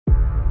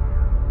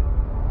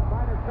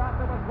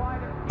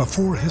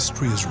Before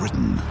history is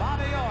written,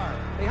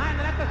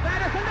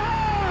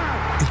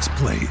 it's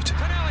played.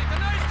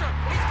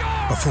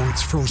 Before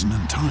it's frozen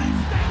in time,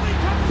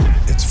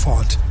 it's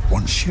fought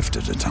one shift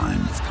at a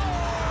time.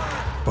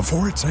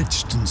 Before it's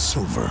etched in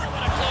silver,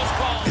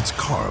 it's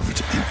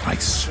carved in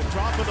ice.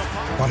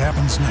 What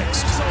happens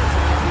next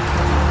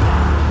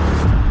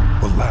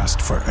will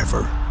last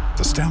forever.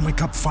 The Stanley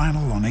Cup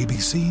Final on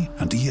ABC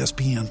and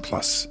ESPN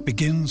Plus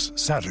begins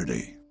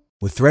Saturday.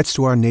 With threats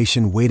to our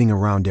nation waiting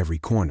around every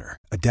corner,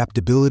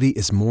 adaptability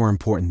is more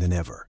important than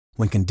ever.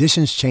 When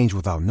conditions change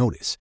without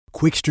notice,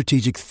 quick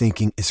strategic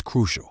thinking is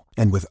crucial.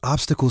 And with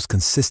obstacles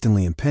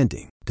consistently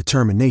impending,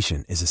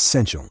 determination is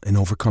essential in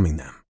overcoming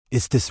them.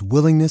 It's this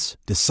willingness,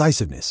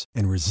 decisiveness,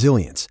 and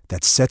resilience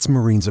that sets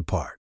Marines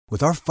apart.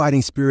 With our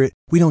fighting spirit,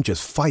 we don't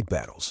just fight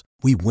battles,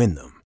 we win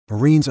them.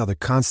 Marines are the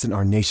constant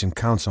our nation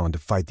counts on to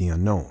fight the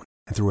unknown.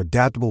 And through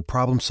adaptable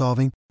problem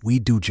solving, we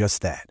do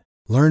just that.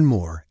 Learn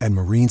more at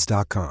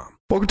Marines.com.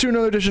 Welcome to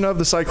another edition of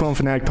the Cyclone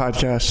Fanatic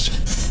Podcast.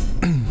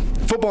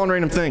 Football and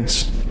random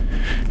things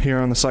here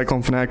on the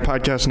Cyclone Fanatic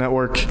Podcast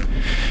Network.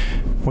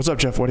 What's up,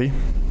 Jeff Woody?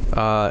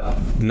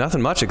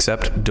 Nothing much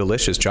except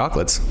delicious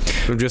chocolates.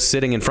 I'm just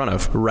sitting in front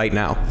of right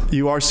now.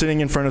 You are sitting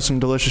in front of some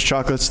delicious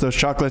chocolates. Those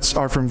chocolates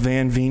are from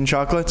Van Veen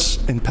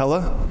Chocolates in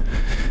Pella.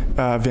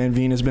 Van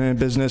Veen has been in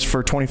business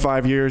for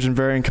 25 years in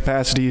varying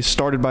capacities,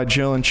 started by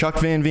Jill and Chuck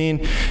Van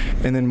Veen,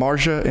 and then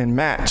Marcia and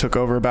Matt took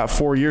over about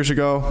 4 years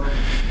ago.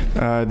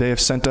 They have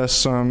sent us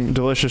some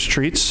delicious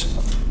treats.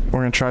 We're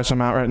going to try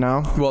some out right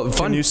now. Well,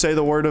 Can you say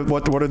the word of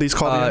what are these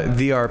called?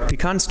 They are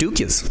pecan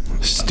stukias.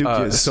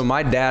 Stukias. So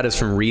my dad is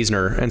from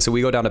Reasoner, and so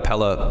we go down to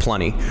Pella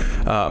plenty.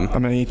 I'm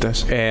going to eat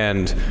this.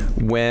 And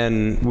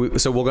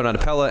we'll go down to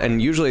Pella,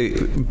 and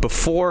usually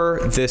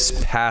before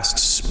this past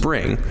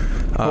spring,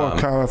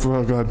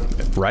 good.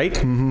 Right?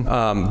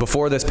 Mm-hmm.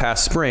 Before this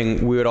past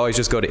spring, we would always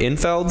just go to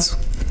Infeld's,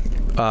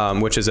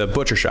 which is a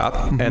butcher shop,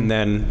 and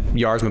then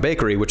Jarsma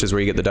Bakery, which is where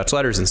you get the Dutch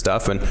letters and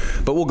stuff.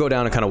 But we'll go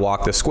down and kind of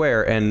walk the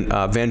square, and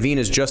Van Veen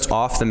is just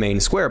off the main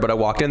square. But I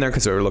walked in there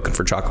because they were looking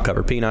for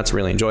chocolate-covered peanuts.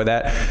 Really enjoy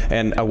that.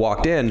 And I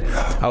walked in.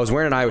 I was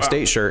wearing an Iowa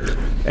State shirt,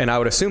 and I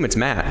would assume it's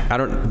Matt.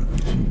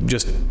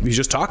 He's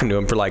just talking to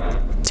him for like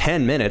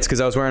 10 minutes because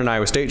I was wearing an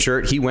Iowa State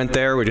shirt. He went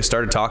there. We just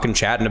started talking,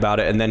 chatting about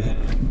it, and then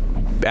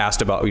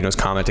asked about, was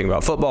commenting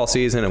about football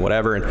season and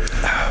whatever. And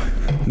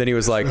then he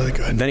was like, really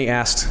good. Then he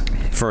asked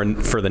for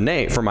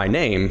my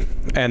name,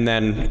 and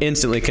then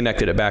instantly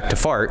connected it back to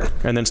fart,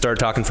 and then started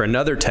talking for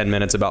another 10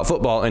 minutes about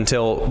football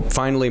until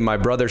finally my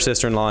brother,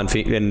 sister-in-law,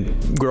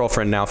 and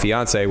girlfriend, now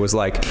fiance, was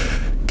like,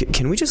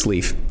 can we just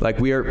leave? Like,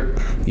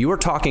 you are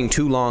talking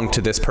too long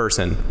to this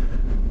person.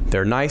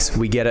 They're nice,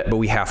 we get it, but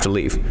we have to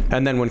leave.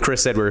 And then when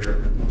Chris said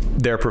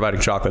they're providing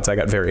chocolates, I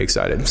got very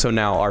excited. So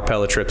now our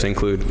Pella trips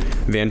include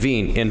Van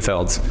Veen,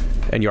 Infeld's,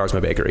 and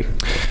Jarsma Bakery.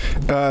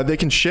 They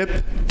can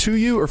ship to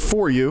you or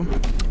for you.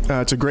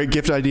 It's a great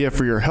gift idea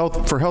for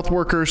health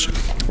workers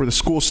or the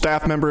school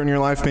staff member in your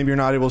life. Maybe you're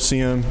not able to see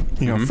them,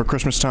 for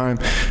Christmas time.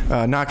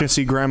 Not going to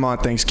see grandma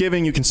at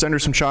Thanksgiving. You can send her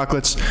some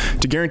chocolates.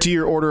 To guarantee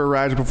your order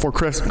arrives before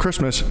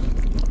Christmas,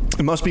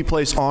 it must be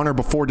placed on or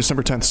before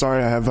December 10th.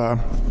 Sorry, I've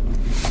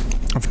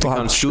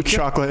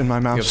chocolate in my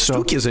mouth. You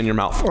have stukias in your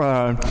mouth.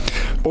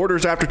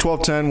 Orders after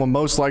 12/10 will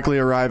most likely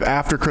arrive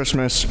after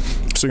Christmas,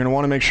 so you're going to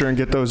want to make sure and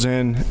get those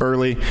in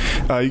early.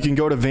 You can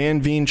go to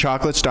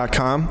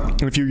vanveenchocolates.com,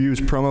 and if you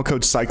use promo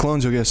code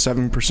Cyclones, you'll get a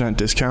 7%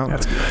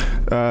 discount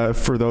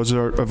for those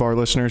of our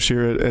listeners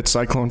here at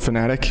Cyclone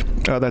Fanatic.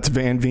 That's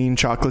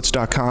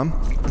vanveenchocolates.com.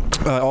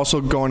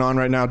 Also going on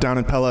right now down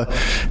in Pella,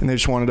 and they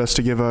just wanted us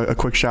to give a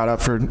quick shout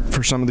out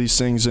for some of these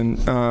things. And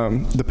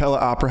the Pella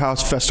Opera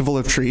House Festival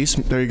of Trees.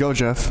 There you go,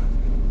 Jeff.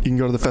 You can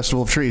go to the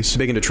Festival of Trees.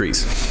 Big into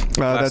trees.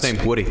 Last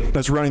name Woody.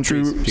 That's running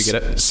through. Do you get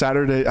it?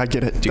 Saturday. I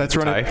get it. That's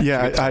running.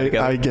 Yeah,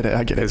 I get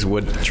it. Because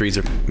wood trees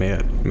are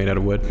made out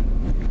of wood.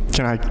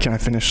 Can I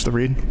finish the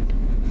read?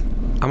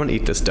 I'm going to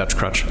eat this Dutch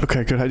Crunch.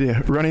 Okay, good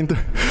idea. Running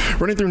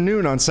through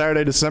noon on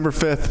Saturday, December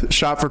 5th.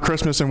 Shop for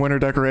Christmas and winter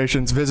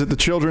decorations. Visit the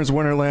Children's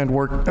Winterland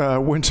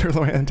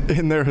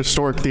in their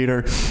historic theater.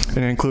 And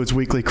it includes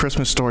weekly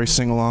Christmas story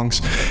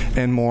sing-alongs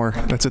and more.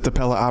 That's at the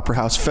Pella Opera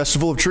House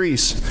Festival of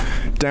Trees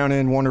down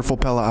in wonderful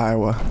Pella,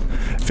 Iowa.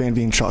 Van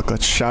Veen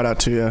Chocolates. Shout out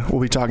to you.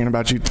 We'll be talking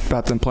about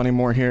them plenty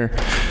more here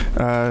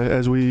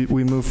as we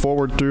move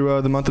forward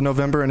through the month of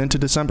November and into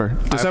December.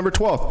 December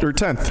 12th or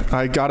 10th.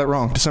 I got it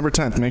wrong. December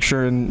 10th. Make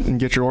sure and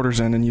get your orders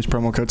in and use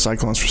promo code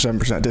Cyclones for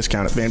 7%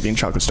 discount at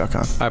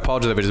vanveenchocolates.com. I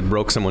apologize if I just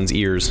broke someone's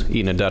ears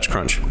eating a Dutch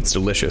Crunch. It's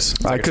delicious.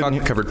 It's like a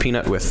chocolate-covered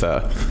peanut with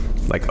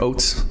like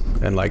oats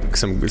and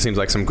it seems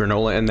like some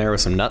granola in there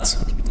with some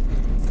nuts.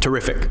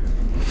 Terrific.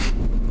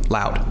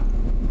 Loud.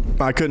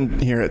 I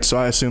couldn't hear it, so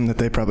I assume that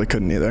they probably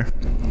couldn't either.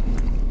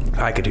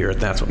 I could hear it.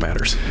 That's what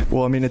matters.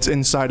 Well, I mean, it's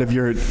inside of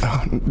your...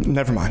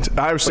 never mind.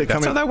 Iowa State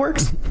that's how that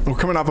works? We're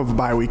coming off of a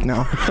bye week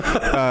now.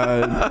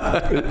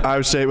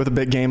 Iowa State with a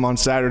big game on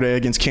Saturday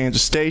against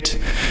Kansas State.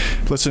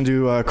 Listen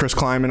to Chris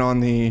Kleiman on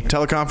the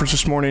teleconference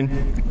this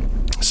morning.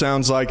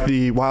 Sounds like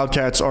the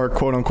Wildcats are,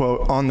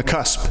 quote-unquote, on the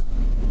cusp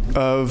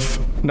of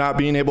not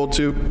being able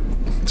to,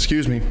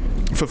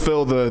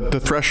 fulfill the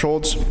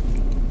thresholds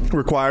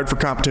required for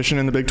competition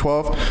in the Big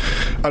 12.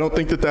 I don't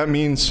think that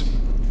means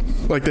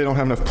like they don't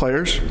have enough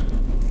players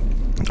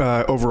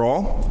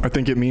overall. I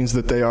think it means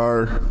that they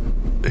are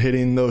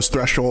hitting those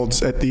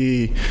thresholds at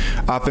the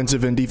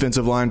offensive and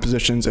defensive line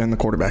positions and the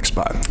quarterback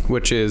spot.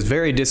 Which is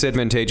very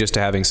disadvantageous to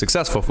having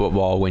successful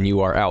football when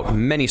you are out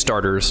many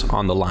starters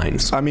on the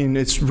lines. I mean,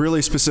 it's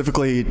really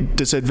specifically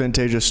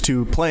disadvantageous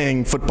to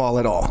playing football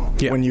at all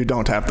when you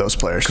don't have those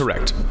players.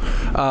 Correct.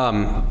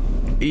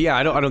 Yeah,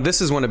 I don't.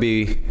 This is going to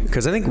be,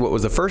 because I think what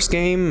was the first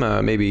game?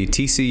 Maybe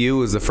TCU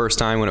was the first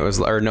time when it was,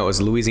 or no, it was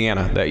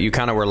Louisiana, that you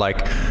kind of were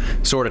like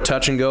sort of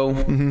touch and go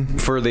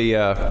for the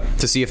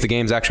to see if the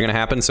game's actually going to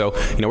happen. So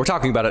we're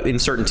talking about it in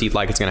certainty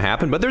like it's going to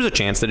happen, but there's a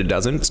chance that it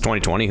doesn't. It's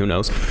 2020, who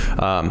knows?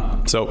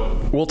 So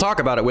we'll talk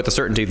about it with the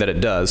certainty that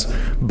it does,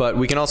 but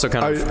we can also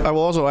kind of. I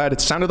will also add, it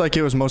sounded like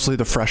it was mostly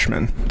the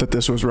freshmen that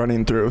this was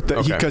running through,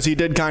 because he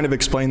did kind of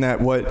explain that.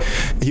 What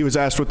he was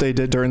asked what they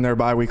did during their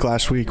bye week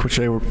last week, which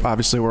they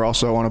were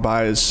also on a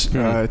bye, as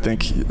I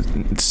think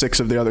 6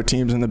 of the other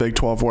teams in the Big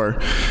 12 were,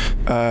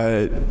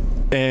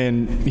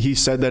 and he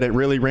said that it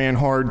really ran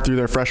hard through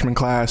their freshman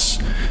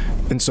class,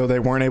 and so they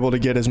weren't able to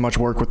get as much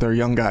work with their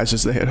young guys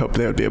as they had hoped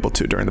they would be able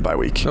to during the bye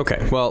week.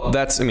 Okay, well,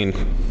 it's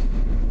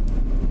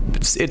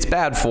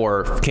bad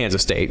for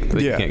Kansas State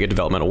that you can't get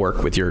developmental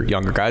work with your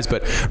younger guys,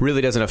 but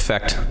really doesn't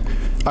affect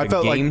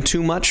the game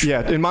too much.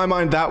 Yeah, in my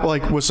mind, that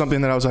was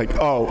something that I was like,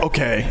 oh,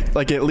 okay.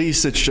 Like, at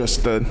least it's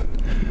just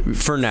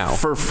for now.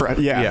 For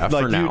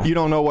now. You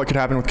don't know what could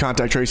happen with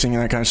contact tracing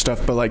and that kind of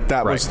stuff, but like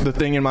that was the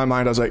thing in my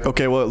mind. I was like,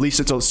 okay, well, at least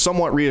it's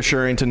somewhat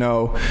reassuring to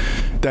know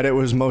that it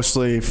was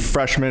mostly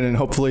freshmen, and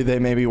hopefully they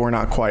maybe were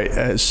not quite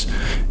as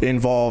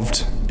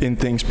involved in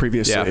things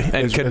previously. Yeah,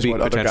 and could be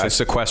potentially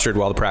sequestered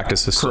while the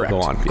practices still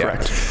go on. Yeah.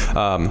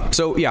 Correct.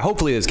 So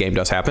hopefully this game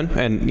does happen,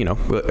 and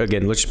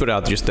again, let's just put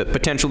out just the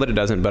potential that it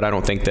doesn't, but I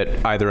don't think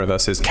that either of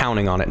us is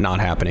counting on it not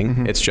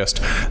happening. It's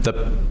just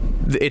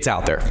it's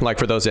out there. Like,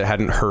 for those that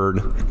hadn't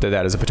heard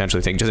that is a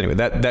potentially thing. Just anyway,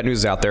 that news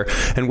is out there.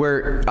 And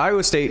where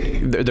Iowa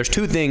State, there's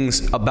 2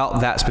 things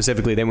about that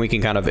specifically, then we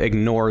can kind of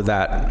ignore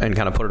that and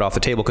kind of put it off the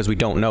table because we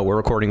don't know. We're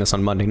recording this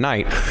on Monday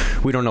night.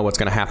 We don't know what's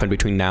going to happen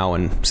between now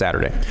and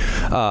Saturday.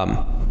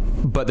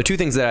 But the 2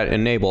 things that it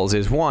enables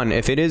is, one,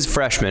 if it is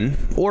freshmen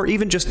or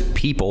even just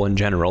people in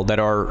general that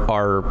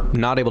are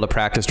not able to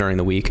practice during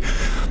the week,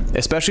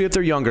 especially if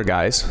they're younger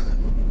guys,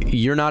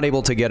 you're not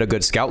able to get a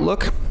good scout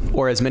look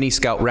or as many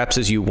scout reps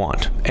as you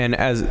want. And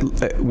as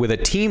with a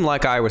team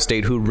like Iowa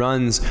State, who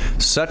runs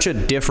such a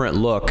different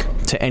look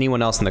to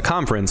anyone else in the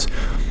conference,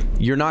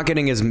 you're not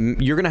getting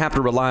you're going to have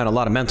to rely on a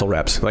lot of mental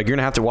reps. Like, you're going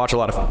to have to watch a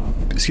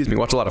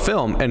lot of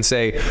film and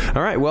say,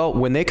 all right, well,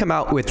 when they come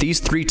out with these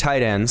 3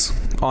 tight ends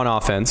on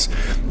offense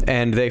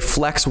and they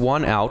flex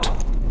one out,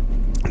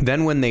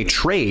 then when they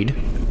trade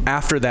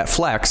after that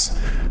flex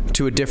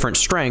to a different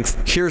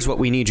strength, here's what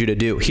we need you to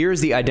do. Here's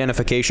the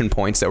identification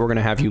points that we're going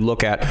to have you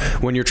look at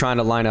when you're trying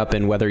to line up,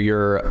 and whether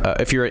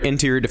if you're an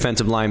interior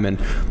defensive lineman,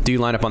 do you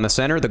line up on the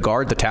center, the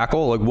guard, the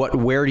tackle? Like,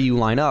 where do you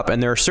line up?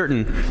 And there are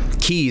certain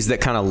keys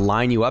that kind of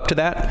line you up to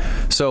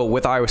that. So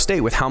with Iowa State,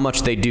 with how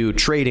much they do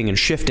trading and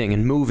shifting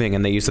and moving,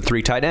 and they use the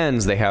 3 tight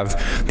ends, they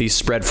have these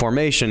spread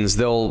formations.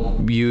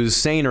 They'll use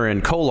Sainer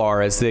and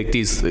Kolar as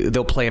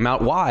they'll play them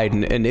out wide,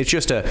 and it's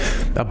just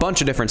a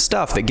bunch of different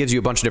stuff that gives you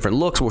a bunch of different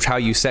looks, which how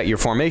you set your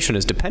formation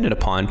is dependent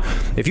upon.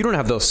 If you don't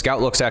have those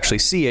scout looks to actually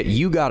see it,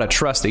 you got to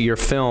trust that your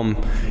film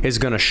is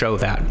going to show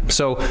that.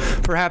 So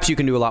perhaps you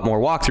can do a lot more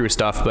walkthrough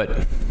stuff,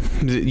 but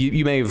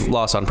you may have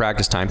lost on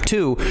practice time.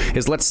 2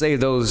 is, let's say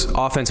those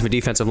offensive and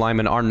defensive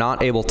linemen are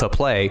not able to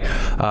play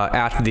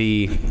at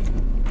the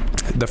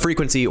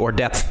frequency or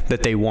depth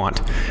that they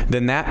want,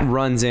 then that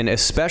runs in,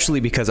 especially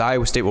because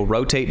Iowa State will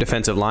rotate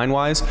defensive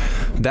line-wise,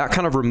 that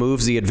kind of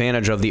removes the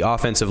advantage of the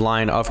offensive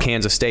line of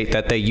Kansas State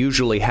that they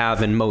usually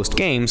have in most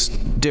games,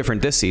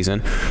 different this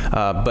season,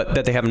 but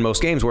that they have in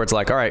most games, where it's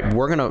like, all right,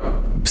 we're going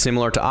to,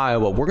 similar to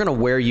Iowa, we're going to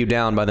wear you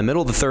down. By the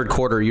middle of the 3rd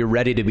quarter, you're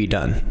ready to be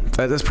done.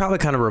 That's probably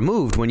kind of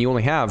removed when you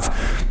only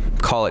have,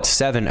 call it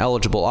 7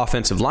 eligible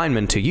offensive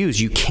linemen to use.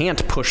 You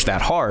can't push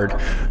that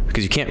hard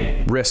because you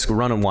can't risk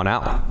running one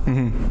out.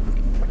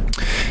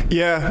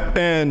 Yeah,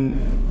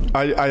 and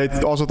I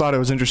also thought it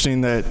was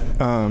interesting that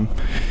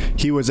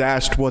he was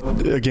asked what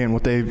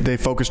they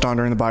focused on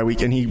during the bye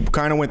week, and he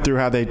kind of went through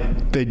how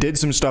they did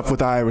some stuff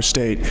with Iowa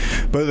State,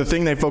 but the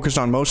thing they focused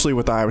on mostly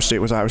with Iowa State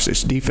was Iowa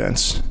State's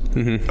defense.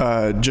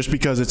 Just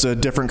because it's a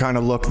different kind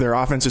of look. Their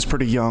offense is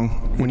pretty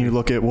young when you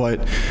look at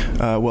what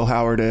Will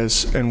Howard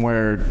is, and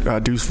where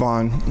Deuce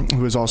Vaughn,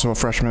 who is also a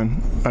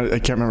freshman, I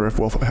can't remember if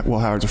Will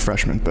Howard's a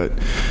freshman, but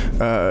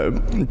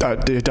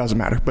it doesn't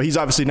matter. But he's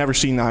obviously never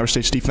seen Iowa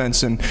State's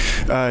defense, and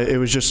it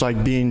was just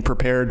like being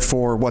prepared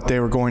for what they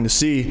were going to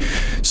see.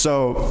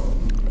 So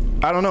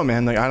I don't know,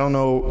 man. Like, I don't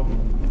know.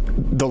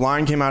 The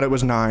line came out, it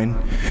was 9.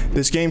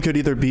 This game could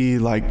either be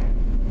like,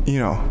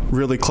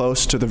 really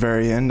close to the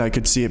very end. I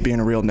could see it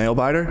being a real nail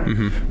biter.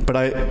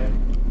 But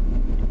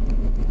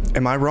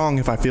am I wrong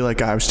if I feel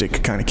like Iowa State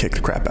could kind of kick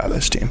the crap out of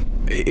this team?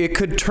 it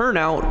could turn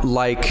out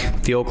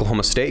like the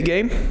Oklahoma State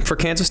game for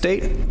Kansas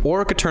State,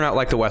 or it could turn out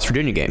like the West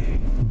Virginia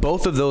game.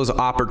 Both of those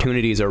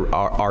opportunities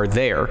are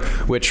there,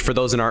 which for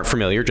those that aren't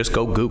familiar, just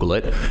go Google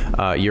it.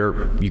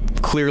 You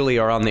clearly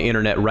are on the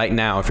internet right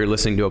now. If you're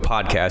listening to a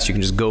podcast, you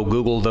can just go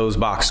Google those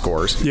box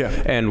scores. Yeah.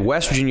 And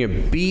West Virginia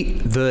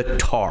beat the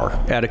tar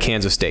out of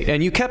Kansas State.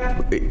 And you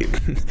kept,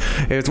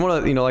 it's one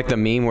of the, like the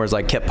meme where it's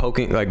like kept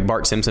poking, like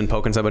Bart Simpson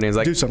poking somebody and it's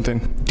like,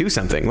 do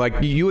something. Like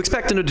you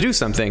expected them to do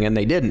something and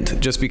they didn't,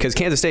 just because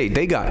Kansas State,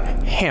 they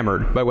got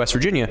hammered by West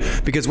Virginia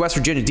because West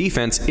Virginia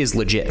defense is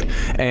legit.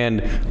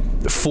 And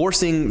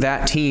forcing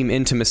that team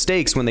into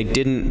mistakes when they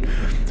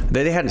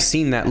hadn't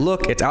seen that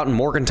look. It's out in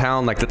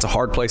Morgantown, like that's a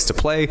hard place to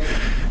play.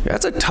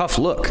 That's a tough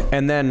look.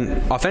 And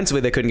then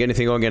offensively, they couldn't get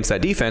anything going against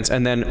that defense.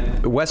 And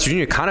then West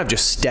Virginia kind of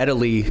just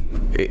steadily,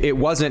 it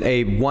wasn't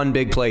a one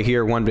big play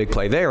here, one big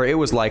play there. It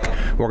was like,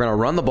 we're going to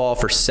run the ball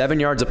for 7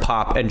 yards a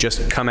pop and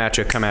just come at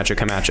you.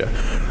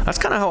 That's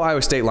kind of how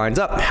Iowa State lines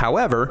up.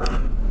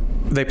 However,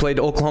 they played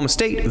Oklahoma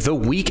State the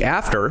week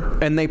after,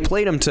 and they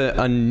played them to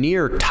a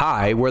near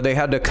tie where they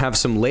had to have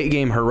some late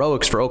game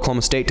heroics for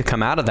Oklahoma State to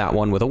come out of that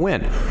one with a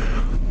win.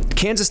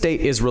 Kansas State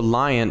is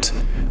reliant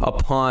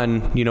upon,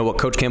 what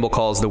Coach Campbell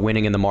calls the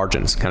winning in the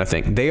margins kind of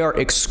thing. They are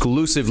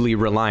exclusively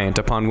reliant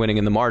upon winning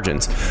in the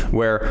margins,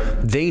 where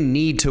they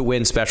need to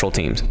win special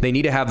teams. They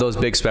need to have those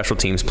big special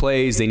teams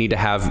plays. They need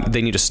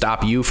to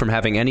stop you from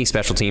having any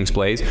special teams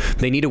plays.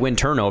 They need to win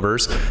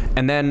turnovers,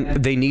 and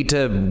then they need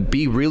to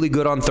be really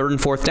good on third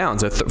and fourth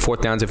downs,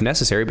 fourth downs if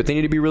necessary, but they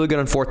need to be really good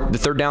on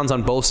third downs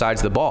on both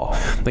sides of the ball.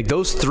 Like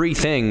those three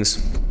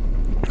things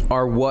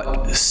are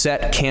what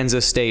set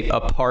Kansas State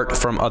apart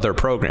from other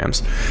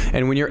programs.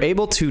 And when you're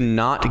able to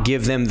not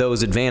give them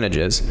those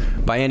advantages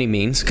by any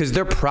means, because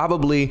they're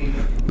probably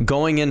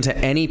going into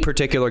any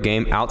particular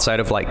game outside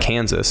of like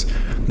Kansas,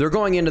 they're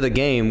going into the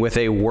game with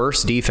a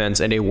worse defense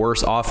and a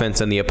worse offense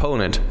than the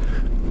opponent,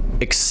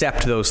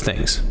 except those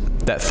things,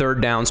 that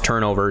third downs,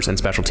 turnovers, and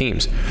special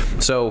teams.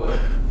 So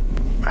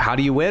how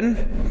do you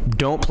win?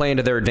 Don't play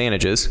into their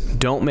advantages.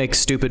 Don't make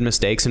stupid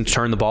mistakes and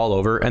turn the ball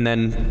over, and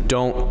then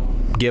don't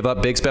give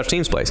up big special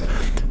teams plays.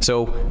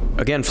 So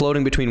again,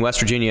 floating between West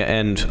Virginia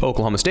and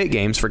Oklahoma State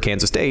games for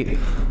Kansas State,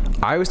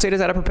 Iowa State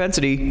has had a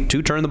propensity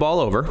to turn the ball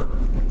over,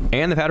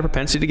 and they've had a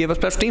propensity to give up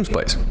special teams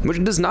plays,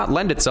 which does not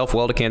lend itself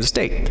well to Kansas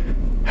State.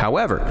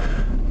 However,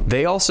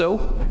 they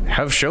also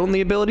have shown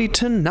the ability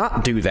to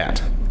not do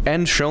that,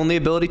 and shown the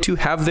ability to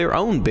have their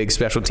own big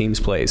special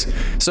teams plays.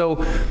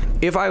 So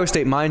if Iowa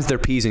State minds their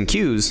P's and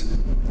Q's,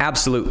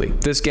 absolutely.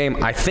 This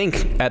game, I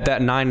think, at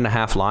that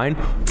 9.5 line,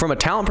 from a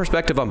talent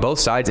perspective on both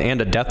sides and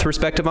a depth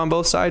perspective on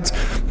both sides,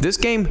 this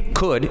game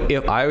could,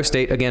 if Iowa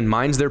State, again,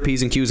 minds their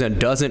P's and Q's and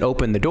doesn't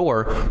open the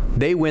door,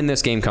 they win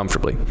this game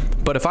comfortably.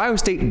 But if Iowa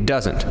State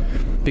doesn't,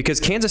 because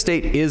Kansas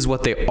State is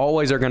what they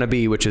always are going to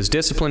be, which is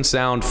disciplined,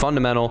 sound,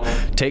 fundamental,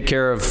 take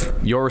care of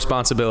your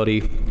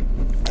responsibility,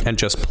 and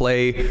just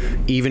play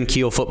even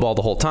keel football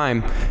the whole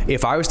time.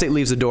 If Iowa State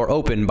leaves the door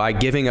open by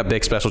giving up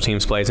big special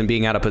teams plays and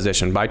being out of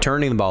position, by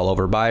turning the ball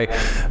over, by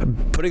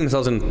putting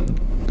themselves in,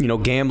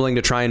 gambling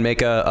to try and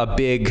make a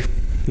big,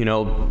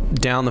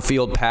 down the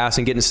field pass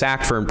and getting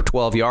sacked for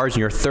 12 yards and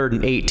you're 3rd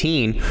and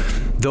 18,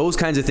 those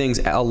kinds of things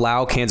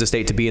allow Kansas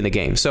State to be in the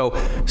game. So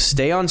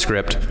stay on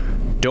script.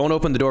 Don't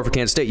open the door for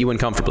Kansas State. You win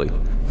comfortably.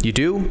 You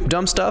do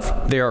dumb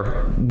stuff, they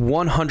are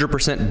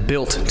 100%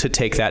 built to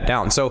take that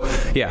down. So,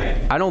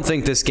 yeah, I don't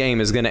think this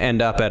game is going to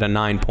end up at a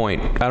 9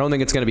 point. I don't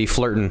think it's going to be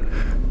flirting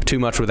too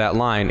much with that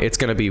line. It's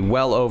going to be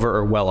well over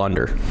or well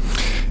under.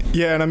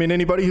 Yeah, and I mean,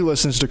 anybody who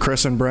listens to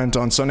Chris and Brent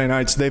on Sunday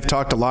nights, they've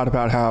talked a lot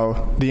about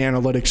how the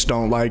analytics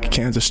don't like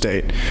Kansas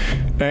State.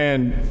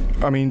 And,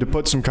 I mean, to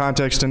put some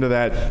context into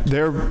that,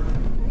 they're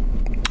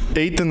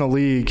 8th in the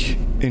league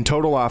in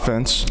total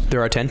offense.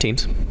 There are 10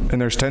 teams. And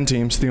there's 10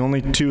 teams. The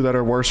only two that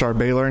are worse are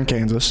Baylor and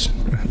Kansas.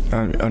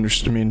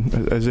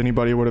 As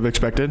anybody would have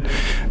expected.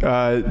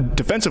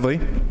 Defensively,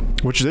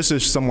 which this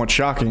is somewhat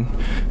shocking,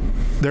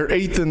 they're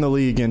 8th in the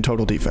league in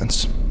total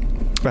defense,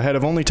 ahead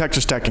of only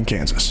Texas Tech and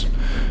Kansas,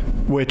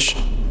 which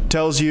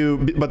tells you,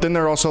 but then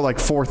they're also like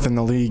 4th in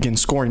the league in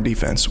scoring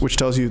defense, which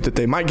tells you that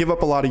they might give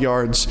up a lot of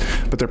yards,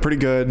 but they're pretty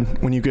good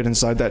when you get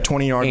inside that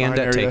 20-yard line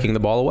area. And taking the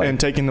ball away. And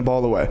taking the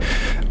ball away.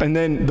 And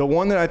then the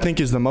one that I think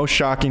is the most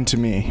shocking to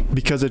me,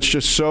 because it's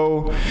just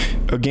so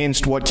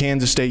against what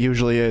Kansas State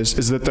usually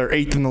is that they're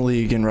 8th in the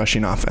league in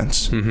rushing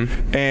offense.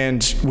 Mm-hmm.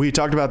 And we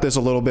talked about this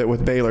a little bit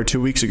with Baylor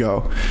 2 weeks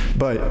ago,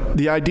 but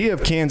the idea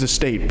of Kansas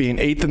State being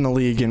 8th in the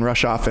league in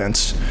rush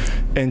offense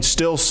and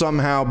still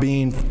somehow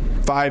being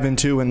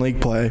 5-2 in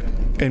league play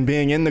and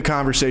being in the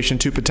conversation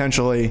to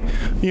potentially,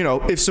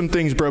 if some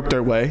things broke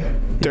their way,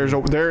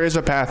 there is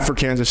a path for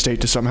Kansas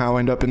State to somehow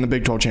end up in the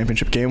Big 12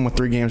 championship game with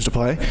 3 games to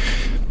play.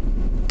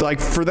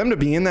 Like, for them to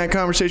be in that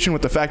conversation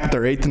with the fact that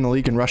they're 8th in the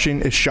league in rushing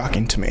is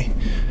shocking to me.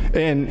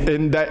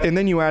 And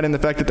then you add in the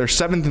fact that they're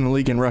 7th in the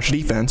league in rush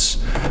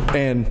defense,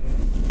 and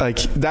Like,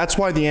 that's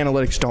why the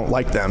analytics don't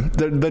like them.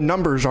 The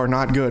numbers are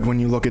not good when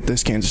you look at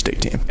this Kansas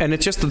State team. And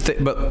it's just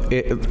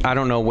I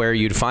don't know where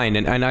you'd find,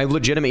 and I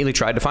legitimately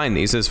tried to find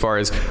these as far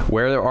as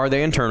where are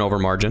they in turnover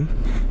margin,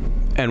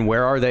 and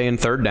where are they in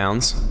third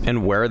downs,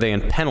 and where are they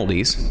in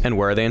penalties, and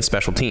where are they in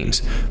special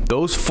teams.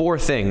 Those 4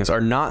 things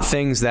are not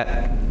things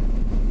that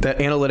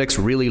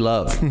analytics really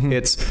love. Mm-hmm.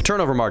 It's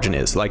turnover margin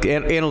is like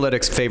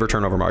analytics favor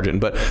turnover margin,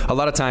 but a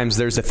lot of times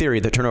there's a theory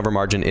that turnover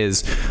margin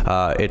is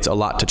it's a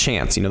lot to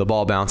chance. The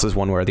ball bounces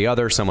one way or the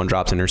other. Someone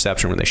drops an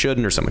interception when they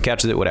shouldn't, or someone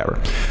catches it, whatever.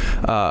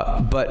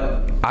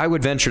 But I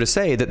would venture to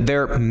say that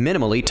they're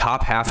minimally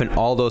top half in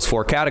all those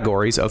 4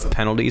 categories of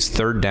penalties,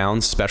 third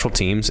downs, special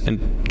teams,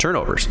 and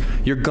turnovers.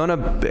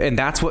 And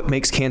that's what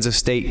makes Kansas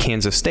State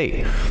Kansas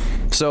State.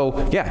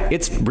 So yeah,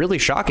 it's really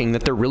shocking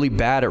that they're really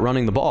bad at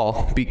running the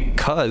ball,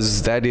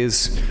 because that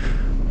is,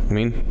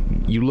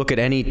 you look at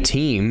any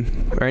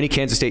team or any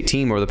Kansas State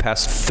team over the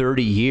past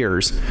 30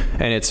 years,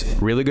 and it's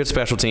really good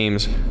special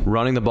teams,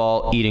 running the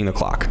ball, eating the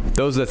clock.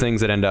 Those are the things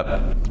that end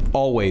up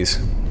always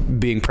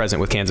being present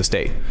with Kansas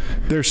State.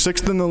 They're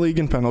 6th in the league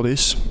in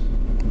penalties,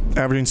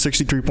 averaging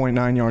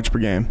 63.9 yards per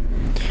game.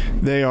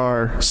 They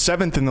are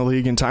 7th in the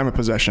league in time of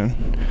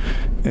possession.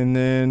 And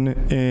then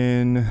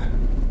in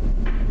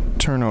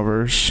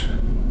turnovers,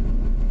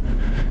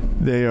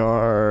 they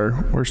are,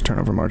 where's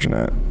turnover margin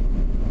at?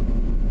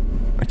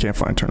 I can't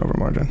find turnover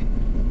margin.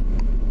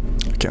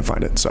 I can't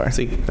find it. Sorry.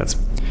 See,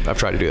 I've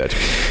tried to do that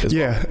as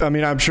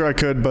well. I'm sure I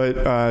could,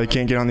 but I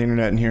can't get on the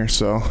internet in here,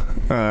 so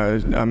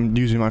I'm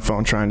using my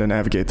phone trying to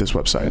navigate this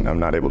website, and I'm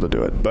not able to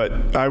do it.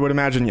 But I would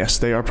imagine, yes,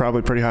 they are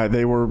probably pretty high.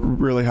 They were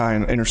really high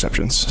in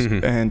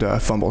interceptions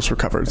and fumbles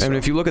recovered. So. And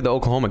if you look at the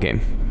Oklahoma game,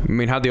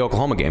 how'd the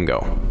Oklahoma game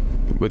go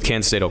with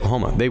Kansas State,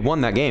 Oklahoma? They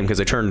won that game because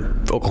they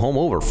turned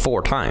Oklahoma over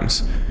 4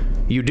 times.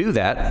 You do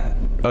that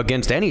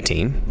against any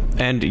team,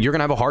 and you're going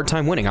to have a hard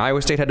time winning.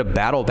 Iowa State had to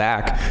battle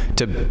back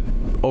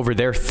over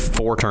their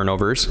 4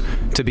 turnovers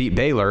to beat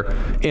Baylor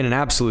in an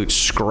absolute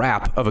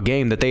scrap of a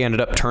game that they ended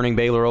up turning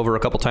Baylor over a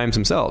couple times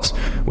themselves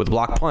with a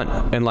block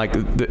punt.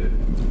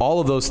 And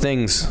all of those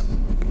things,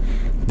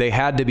 they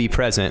had to be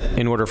present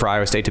in order for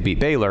Iowa State to beat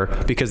Baylor,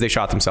 because they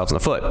shot themselves in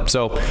the foot.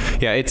 So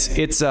yeah, it's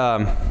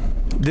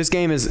this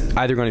game is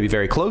either going to be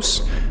very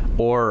close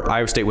or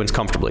Iowa State wins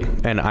comfortably.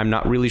 And I'm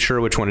not really sure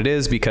which one it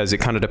is, because it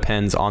kind of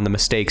depends on the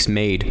mistakes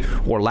made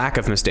or lack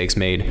of mistakes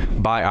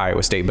made by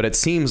Iowa State. But it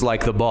seems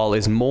like the ball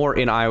is more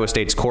in Iowa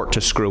State's court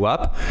to screw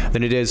up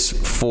than it is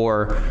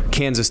for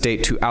Kansas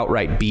State to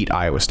outright beat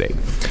Iowa State.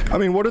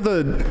 What are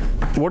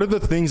the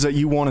things that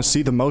you want to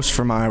see the most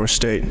from Iowa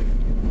State?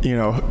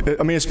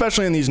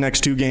 Especially in these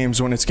next 2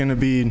 games when it's going to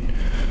be,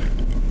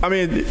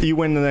 you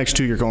win the next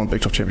 2, you're going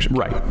Big 12 championship.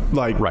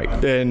 Right.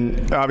 Right.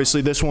 And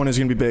obviously this one is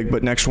going to be big,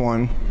 but next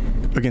one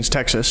against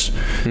Texas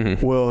it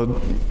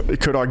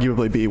could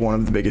arguably be one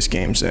of the biggest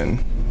games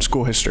in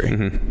school history,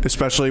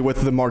 especially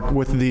with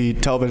the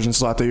television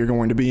slot that you're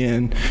going to be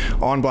in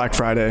on Black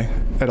Friday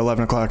at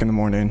 11 o'clock in the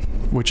morning,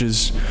 which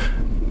is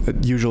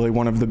usually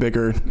one of the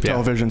bigger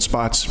television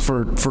spots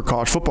for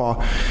college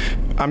football.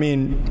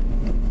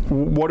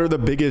 What are the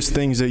biggest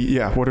things that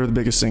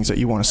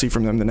you want to see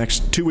from them the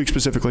next 2 weeks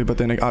specifically, but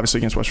then obviously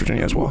against West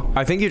Virginia as well?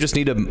 I think you just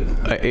need to,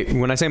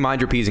 when I say mind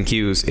your P's and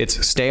Q's,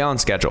 it's stay on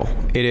schedule.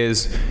 It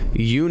is,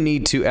 you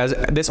need to, as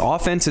this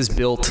offense is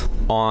built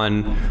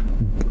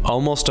on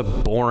almost a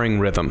boring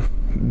rhythm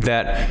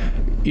that,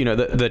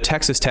 the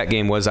Texas Tech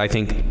game was, I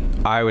think,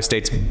 Iowa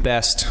State's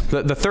best,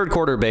 the third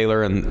quarter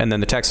Baylor and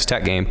then the Texas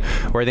Tech game,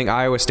 where I think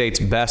Iowa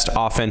State's best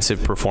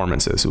offensive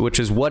performances, which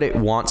is what it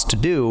wants to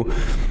do,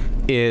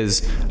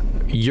 is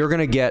you're going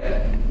to get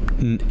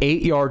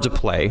 8 yards of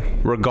play,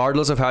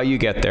 regardless of how you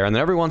get there. And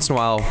then every once in a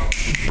while,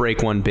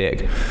 break one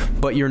big.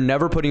 But you're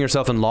never putting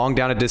yourself in long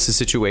down and distance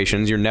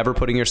situations. You're never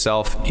putting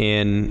yourself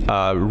in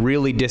a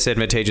really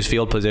disadvantageous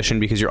field position,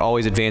 because you're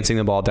always advancing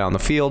the ball down the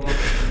field.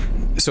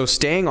 So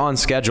staying on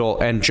schedule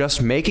and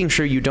just making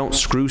sure you don't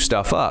screw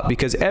stuff up,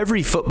 because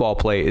every football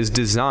play is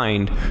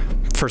designed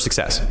for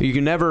success. You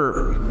can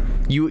never,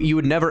 you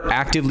would never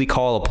actively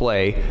call a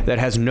play that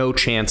has no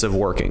chance of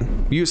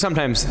working.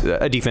 Sometimes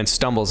a defense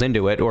stumbles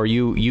into it, or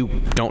you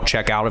don't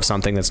check out of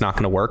something that's not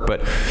going to work.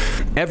 But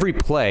every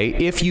play,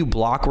 if you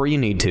block where you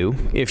need to,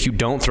 if you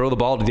don't throw the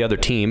ball to the other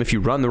team, if you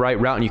run the right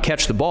route and you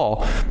catch the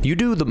ball, you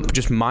do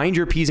just mind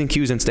your P's and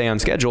Q's and stay on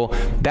schedule.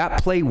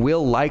 That play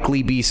will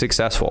likely be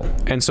successful.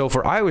 And so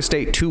for Iowa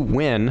State to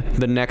win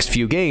the next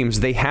few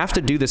games, they have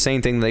to do the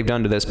same thing they've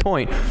done to this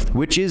point,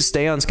 which is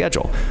stay on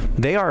schedule.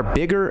 They are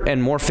bigger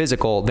and more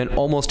physical than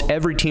almost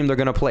every team they're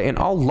going to play, and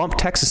I'll lump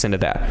Texas into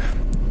that.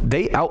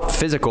 They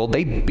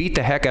they beat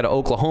the heck out of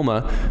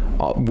Oklahoma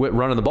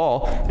running the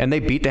ball, and they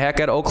beat the heck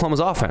out of Oklahoma's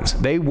offense.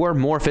 They were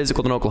more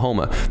physical than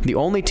Oklahoma. The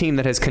only team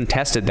that has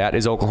contested that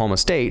is Oklahoma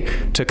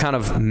State, to kind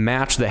of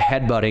match the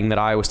headbutting that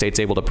Iowa State's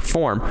able to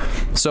perform.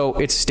 So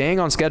it's staying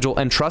on schedule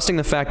and trusting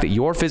the fact that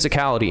your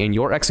physicality and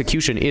your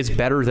execution is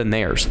better than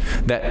theirs.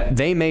 That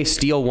they may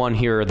steal one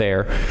here or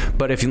there,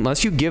 but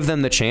unless you give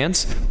them the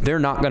chance, they're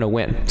not going to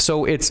win.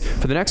 So it's,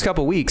 for the next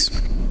couple of weeks,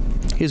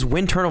 is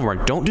win turnover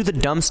margin. Don't do the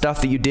dumb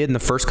stuff that you did in the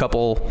first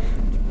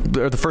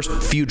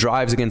few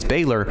drives against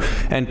Baylor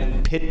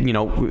and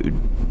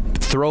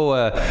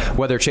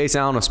whether Chase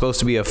Allen was supposed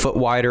to be a foot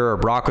wider or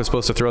Brock was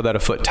supposed to throw that a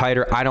foot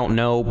tighter, I don't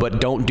know, but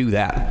don't do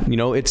that.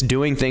 It's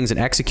doing things and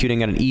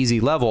executing at an easy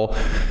level.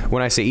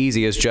 When I say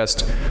easy, is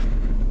just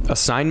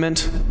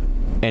assignment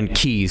and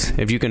keys.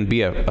 If you can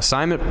be a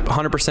assignment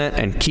 100%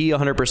 and key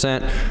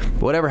 100%,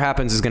 whatever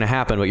happens is going to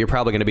happen, but you're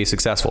probably going to be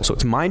successful. So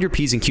it's mind your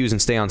P's and Q's and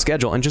stay on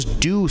schedule and just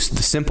do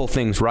the simple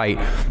things right.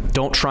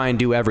 Don't try and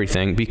do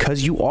everything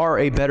because you are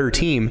a better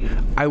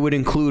team. I would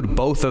include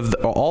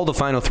all the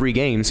final 3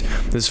 games.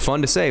 This is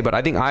fun to say, but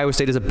I think Iowa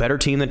State is a better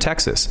team than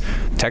Texas.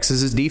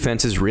 Texas's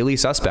defense is really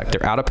suspect.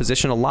 They're out of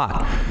position a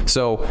lot.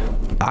 So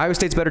Iowa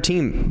State's a better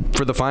team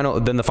than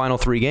the final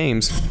 3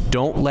 games.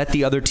 Don't let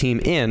the other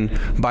team in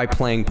by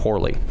playing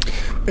poorly.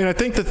 And I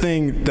think the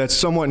thing that's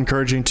somewhat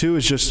encouraging too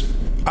is just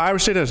Iowa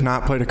State has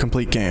not played a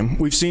complete game.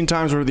 We've seen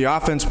times where the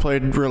offense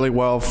played really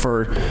well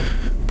for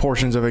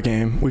portions of a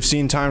game. We've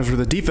seen times where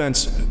the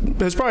defense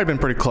has probably been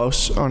pretty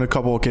close on a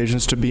couple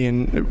occasions to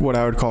being what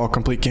I would call a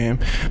complete game.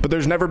 But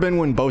there's never been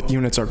when both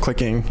units are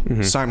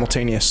clicking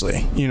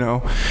simultaneously,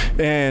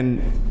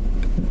 And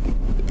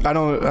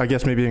I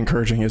guess maybe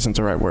encouraging isn't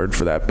the right word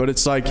for that. But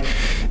it's like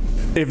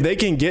if they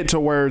can get to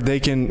where they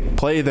can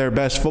play their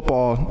best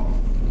football,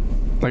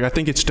 I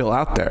think it's still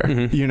out there.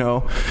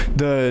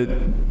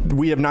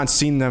 We have not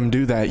seen them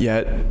do that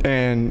yet,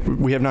 and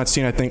we have not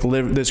seen, I think,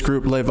 this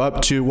group live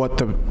up to what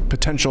the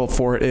potential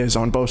for it is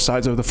on both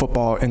sides of the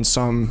football in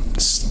some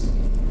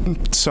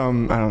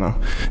I don't know,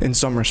 in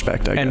some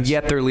respect, I guess. And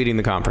yet they're leading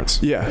the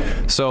conference.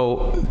 Yeah.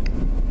 So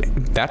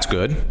that's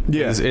good.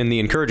 Yeah. And the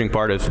encouraging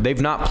part is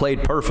they've not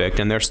played perfect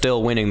and they're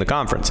still winning the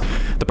conference.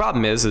 The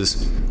problem is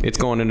it's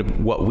going into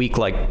week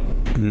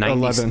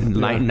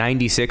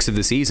 96 of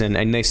the season,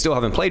 and they still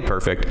haven't played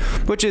perfect,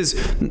 which is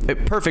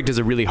perfect is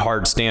a really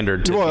hard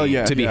standard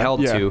to be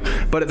held to.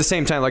 But at the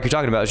same time, like you're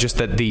talking about, it's just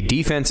that the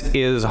defense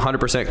is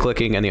 100%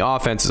 clicking and the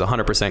offense is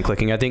 100%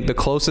 clicking. I think the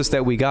closest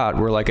that we got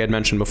were, like I'd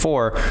mentioned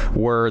before,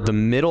 were the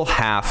middle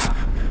half.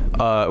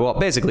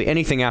 Basically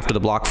anything after the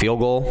blocked field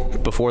goal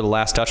before the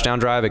last touchdown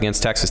drive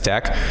against Texas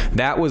Tech.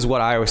 That was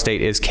what Iowa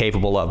State is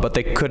capable of, but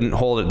they couldn't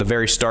hold it at the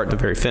very start, the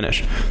very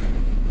finish.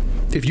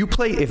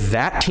 If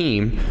that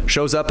team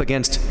shows up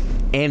against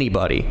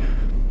anybody,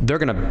 they're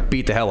going to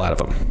beat the hell out of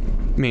them.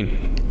 I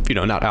mean,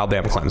 not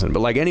Alabama, Clemson,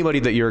 but anybody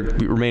that you're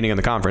remaining in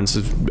the conference,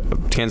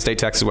 Kansas State,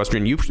 Texas,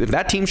 Western, if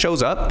that team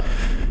shows up,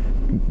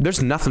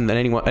 there's nothing that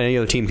any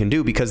other team can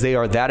do because they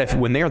are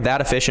when they are that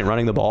efficient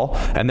running the ball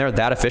and they're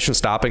that efficient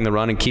stopping the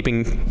run and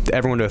keeping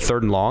everyone to a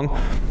 3rd and long.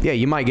 Yeah,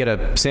 you might get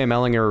a Sam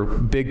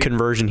Ehlinger big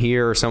conversion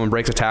here or someone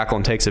breaks a tackle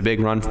and takes a big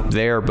run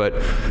there, but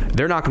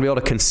they're not going to be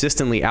able to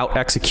consistently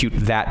out-execute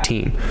that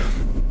team.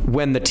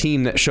 When the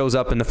team that shows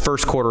up in the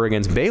first quarter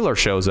against Baylor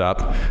shows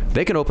up,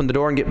 they can open the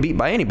door and get beat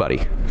by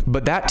anybody.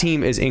 But that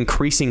team is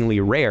increasingly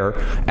rare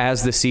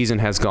as the season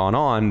has gone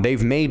on.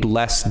 They've made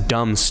less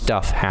dumb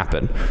stuff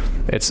happen.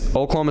 It's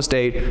Oklahoma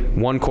State,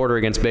 1 quarter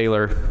against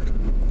Baylor,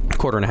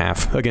 quarter and a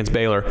half against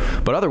Baylor,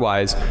 but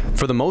otherwise,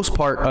 for the most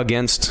part,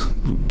 against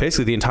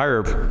basically the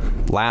entire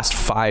last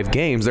 5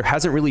 games, there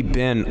hasn't really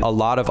been a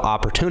lot of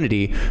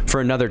opportunity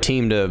for another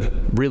team to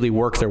really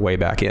work their way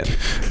back in.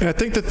 And I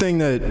think the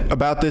thing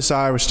about this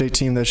Iowa State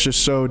team that's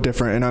just so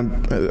different, and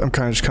I'm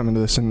kind of just coming to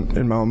this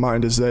in my own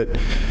mind, is that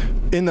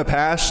in the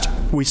past,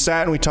 we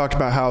sat and we talked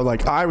about how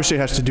Iowa State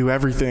has to do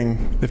everything.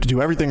 They have to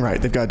do everything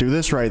right. They've got to do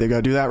this right. They've got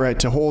to do that right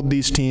to hold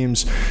these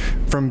teams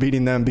from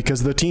beating them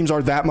because the teams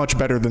are that much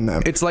better than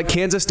them. It's like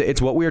Kansas State. It's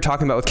what we were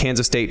talking about with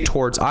Kansas State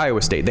towards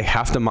Iowa State. They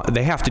have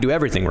to do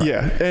everything right.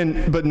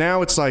 Yeah, but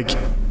now it's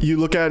you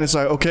look at it and it's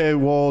okay,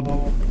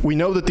 well, we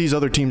know that these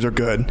other teams are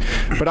good,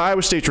 but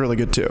Iowa State's really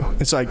good too.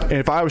 It's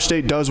if Iowa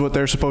State does what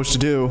they're supposed to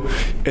do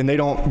and they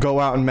don't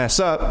go out and mess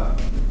up,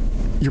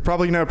 you're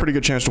probably going to have a pretty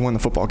good chance to win the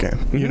football game.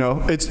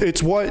 Mm-hmm.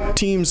 It's what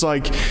teams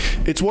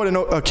it's what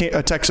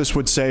a Texas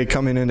would say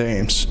coming into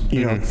Ames,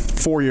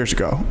 4 years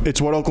ago.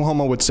 It's what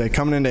Oklahoma would say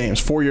coming into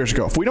Ames 4 years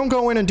ago. If we don't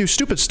go in and do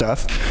stupid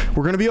stuff,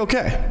 we're going to be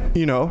okay.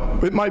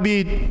 It might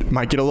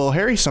get a little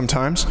hairy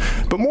sometimes,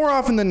 but more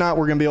often than not,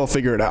 we're going to be able to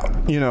figure it out,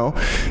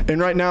 And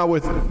right now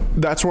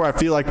that's where I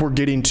feel like we're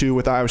getting to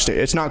with Iowa State.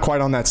 It's not quite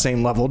on that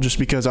same level just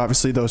because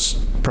obviously those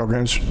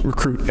programs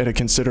recruit at a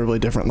considerably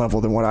different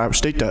level than what Iowa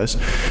State does.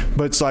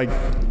 But it's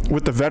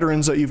with the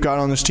veterans that you've got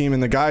on this team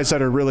and the guys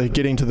that are really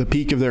getting to the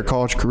peak of their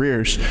college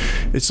careers,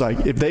 it's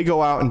if they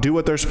go out and do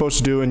what they're supposed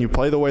to do and you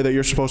play the way that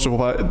you're supposed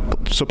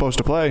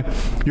to play,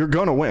 you're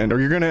going to win, or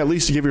you're going to at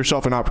least give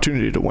yourself an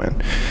opportunity to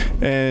win.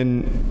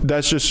 And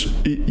that's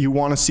just, you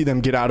want to see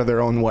them get out of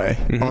their own way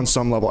on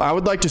some level. I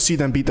would like to see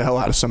them beat the hell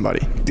out of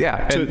somebody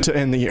to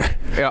end the year.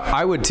 Yeah,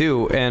 I would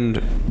too.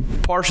 And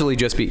partially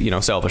just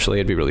selfishly,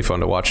 it'd be really fun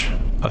to watch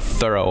a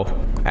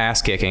thorough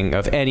ass kicking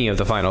of any of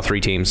the final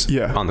 3 teams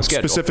on the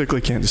schedule.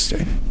 Specifically Kansas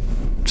State.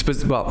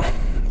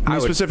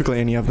 Specifically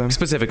any of them.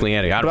 Specifically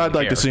any. But I'd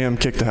like to see them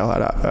kick the hell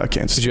out of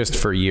Kansas State. Just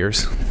for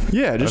years.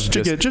 Yeah, just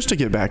to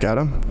get back at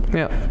them.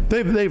 Yeah.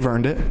 They've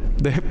earned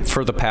it.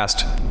 For the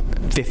past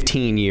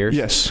 15 years.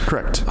 Yes,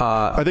 correct.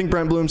 I think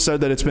Brent Bloom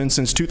said that it's been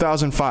since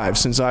 2005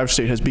 since Iowa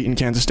State has beaten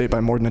Kansas State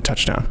by more than a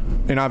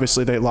touchdown. And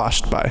obviously they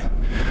lost by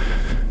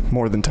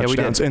more than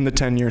touchdowns in the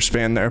 10-year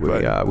span there.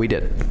 But we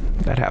did.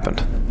 That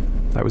happened.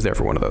 I was there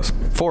for one of those.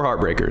 4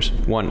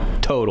 heartbreakers,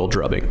 1 total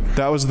drubbing.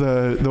 That was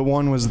the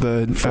one was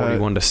the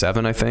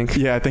 41-7, I think.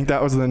 Yeah, I think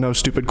that was the no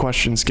stupid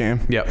questions game.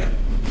 Yep,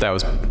 that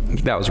was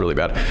really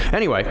bad.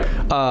 Anyway,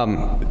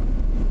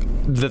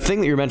 the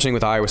thing that you're mentioning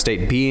with Iowa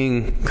State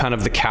being kind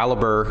of the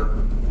caliber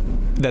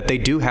that they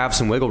do have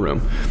some wiggle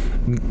room.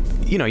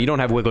 You know, you don't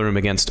have wiggle room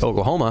against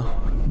Oklahoma,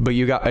 but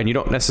you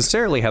don't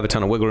necessarily have a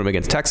ton of wiggle room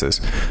against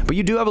Texas, but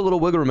you do have a little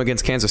wiggle room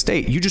against Kansas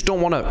State. You just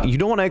don't want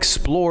to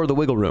explore the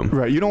wiggle room.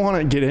 Right. You don't want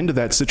to get into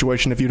that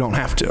situation if you don't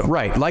have to.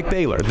 Right. Like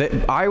Baylor.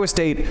 Iowa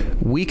State,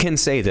 we can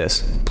say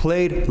this,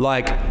 played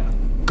like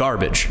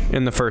garbage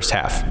in the first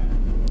half.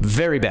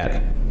 Very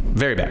bad.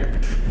 Very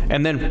bad.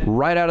 And then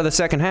right out of the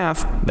second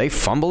half, they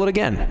fumble it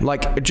again.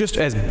 Like, just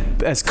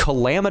as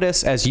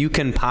calamitous as you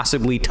can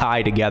possibly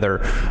tie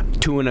together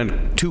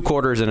 2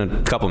 quarters in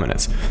a couple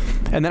minutes.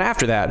 And then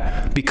after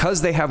that,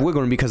 because they have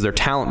wiggle room, because their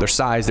talent, their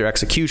size, their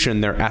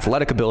execution, their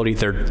athletic ability,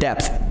 their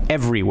depth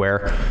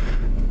everywhere,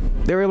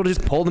 they're able to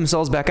just pull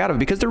themselves back out of it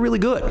because they're really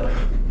good.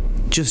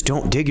 Just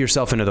don't dig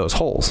yourself into those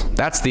holes.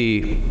 That's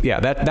the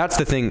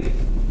thing.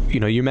 You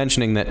know, you're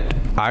mentioning that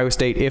Iowa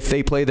State, if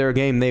they play their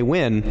game, they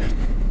win.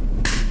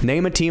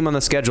 Name a team on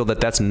the schedule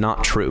that's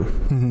not true.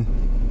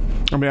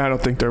 Mm-hmm. I mean, I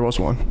don't think there was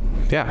one.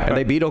 Yeah, and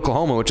they beat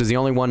Oklahoma, which is the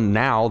only one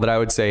now that I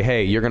would say,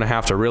 hey, you're going to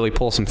have to really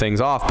pull some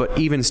things off. But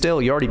even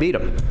still, you already beat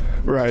them.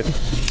 Right.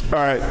 All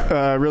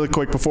right. Really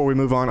quick before we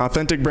move on.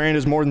 Authentic Brand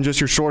is more than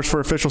just your source for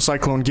official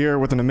Cyclone gear.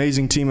 With an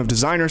amazing team of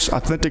designers,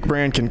 Authentic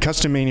Brand can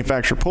custom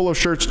manufacture polo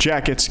shirts,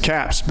 jackets,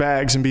 caps,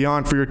 bags, and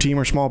beyond for your team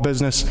or small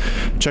business.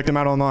 Check them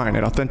out online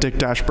at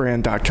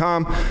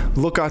authentic-brand.com.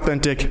 Look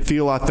authentic,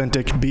 feel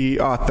authentic, be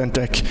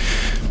authentic.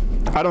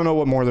 I don't know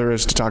what more there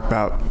is to talk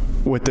about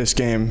with this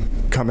game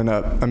coming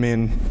up. I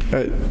mean,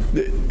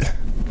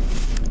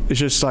 it's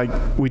just like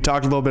we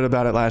talked a little bit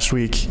about it last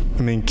week.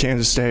 I mean,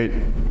 Kansas State,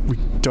 we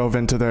dove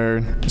into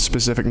their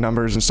specific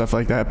numbers and stuff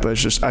like that, but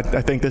it's just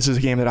I think this is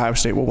a game that Iowa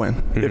State will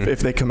win if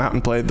they come out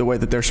and play the way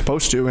that they're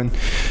supposed to. And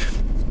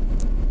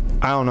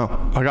I don't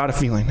know. I got a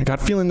feeling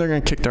they're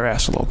going to kick their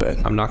ass a little bit.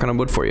 I'm knocking on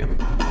wood for you.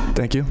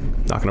 Thank you.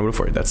 Knocking on wood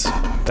for you.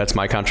 That's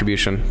my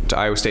contribution to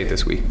Iowa State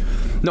this week.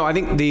 No, I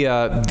think the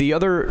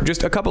other,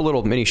 just a couple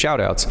little mini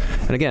shout outs,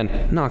 and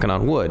again, knocking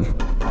on wood.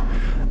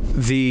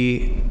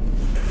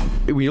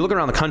 When you look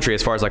around the country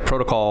as far as like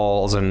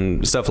protocols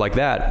and stuff like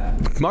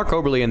that, Mark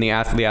Oberle and the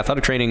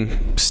athletic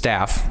training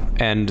staff,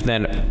 and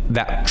then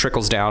that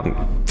trickles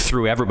down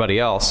through everybody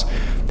else,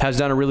 has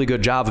done a really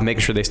good job of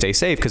making sure they stay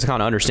safe because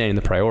kind of understanding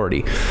the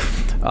priority.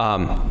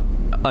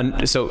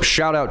 So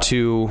shout out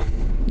to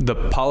the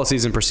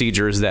policies and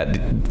procedures that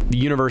the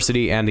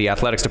university and the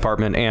athletics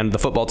department and the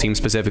football team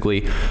specifically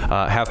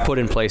have put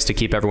in place to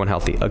keep everyone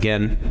healthy.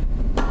 Again,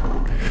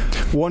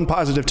 1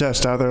 positive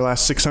test out of their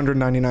last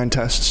 699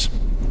 tests,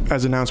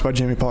 as announced by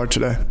Jamie Pollard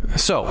today.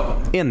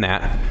 So, in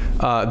that,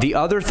 the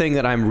other thing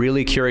that I'm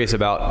really curious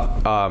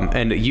about,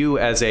 and you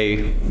as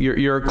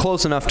you're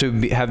close enough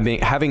to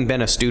having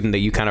been a student that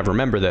you kind of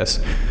remember this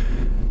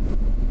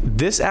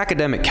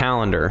academic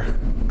calendar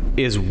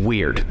is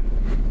weird.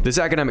 This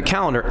academic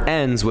calendar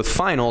ends with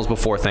finals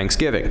before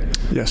Thanksgiving.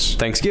 Yes.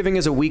 Thanksgiving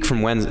is a week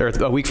from Wednesday, or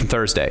a week from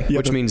Thursday,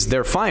 which means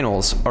their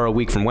finals are a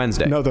week from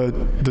Wednesday. No,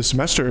 the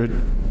semester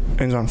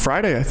ends on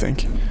Friday, I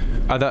think.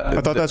 I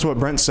thought that's what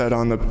Brent said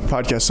on the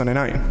podcast Sunday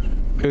night.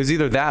 It was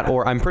either that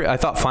or I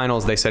thought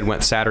finals they said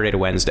went Saturday to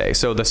Wednesday.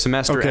 So the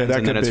semester ends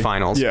and then it's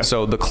finals. Yeah.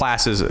 So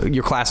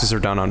your classes are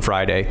done on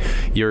Friday.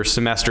 Your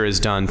semester is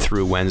done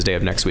through Wednesday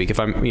of next week. If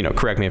I'm,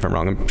 correct me if I'm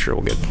wrong. I'm sure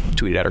we'll get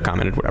tweeted at or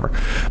commented, whatever.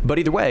 But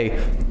either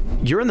way,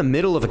 you're in the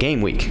middle of a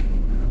game week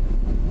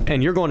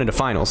and you're going into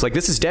finals. Like,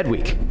 this is dead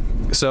week.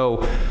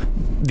 So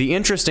the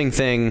interesting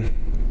thing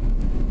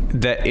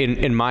that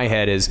in my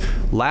head is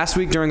last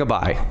week during a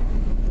bye,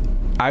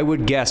 I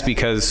would guess,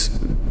 because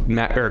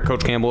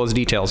Coach Campbell is a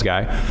details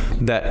guy,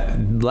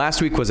 that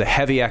last week was a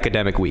heavy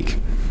academic week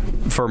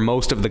for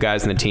most of the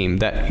guys in the team.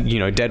 That,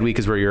 dead week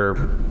is where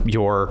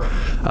your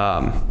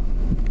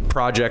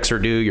projects are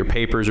due, your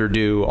papers are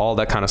due, all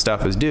that kind of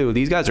stuff is due.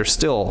 These guys are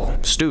still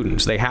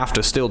students. They have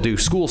to still do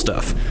school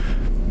stuff.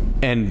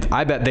 And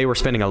I bet they were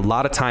spending a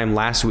lot of time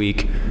last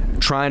week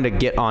trying to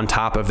get on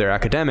top of their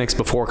academics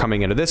before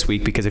coming into this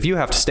week, because if you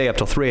have to stay up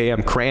till 3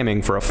 a.m.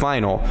 cramming for a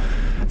final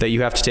that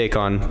you have to take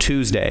on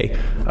Tuesday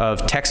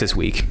of Texas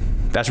week,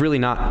 that's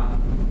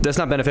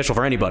not beneficial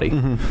for anybody.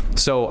 Mm-hmm.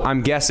 So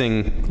I'm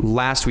guessing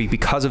last week,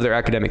 because of their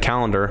academic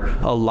calendar,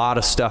 a lot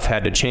of stuff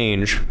had to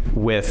change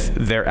with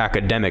their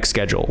academic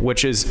schedule,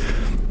 which is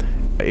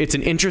it's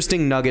an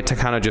interesting nugget to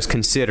kind of just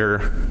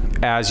consider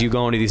as you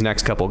go into these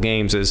next couple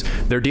games. Is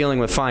they're dealing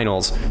with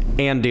finals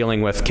and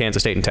dealing with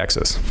Kansas State and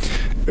Texas.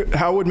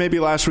 How would maybe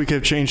last week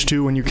have changed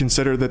too when you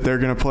consider that they're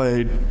going to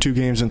play 2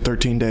 games in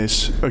 13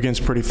 days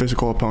against pretty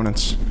physical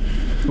opponents?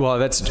 Well,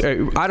 that's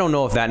I don't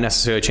know if that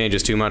necessarily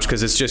changes too much,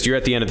 because it's just you're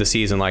at the end of the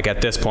season. Like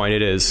at this point,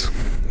 it is.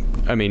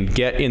 I mean,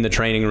 get in the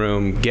training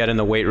room, get in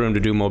the weight room to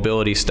do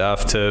mobility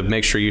stuff to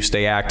make sure you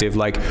stay active,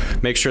 like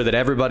make sure that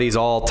everybody's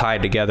all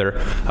tied together.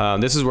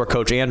 This is where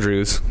Coach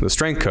Andrews, the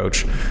strength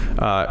coach,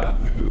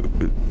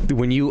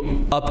 when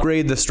you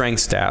upgrade the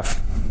strength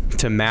staff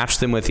to match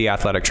them with the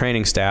athletic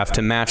training staff,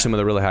 to match them with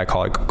a really high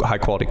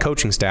quality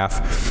coaching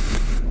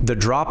staff, the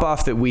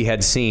drop-off that we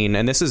had seen,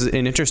 and this is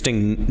an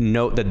interesting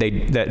note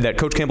that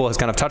Coach Campbell has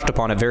kind of touched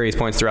upon at various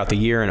points throughout the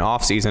year and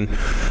off-season,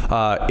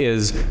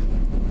 is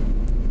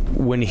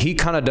when he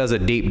kind of does a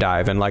deep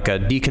dive and like a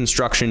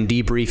deconstruction,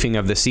 debriefing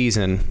of the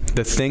season,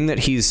 the thing that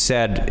he's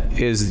said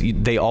is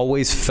they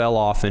always fell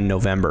off in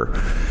November.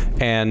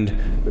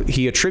 And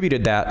he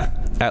attributed that,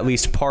 at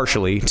least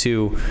partially,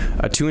 to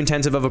too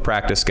intensive of a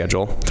practice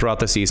schedule throughout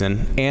the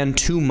season and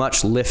too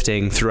much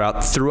lifting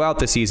throughout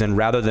the season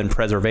rather than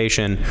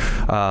preservation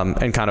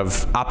and kind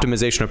of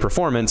optimization of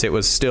performance. It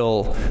was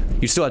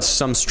you still had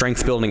some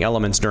strength building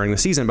elements during the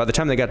season. By the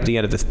time they got to the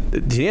end of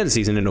the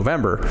season in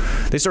November,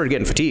 they started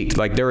getting fatigued.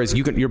 Like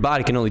your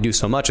body can only do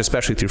so much,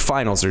 especially through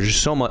finals. There's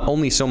just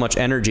only so much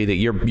energy that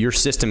your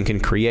system can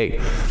create.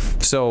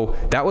 So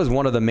that was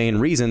one of the main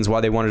reasons why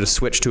they wanted to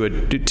switch to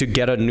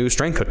get a new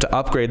strength coach, to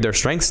upgrade their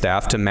strength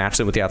staff to match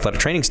them with the athletic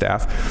training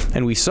staff.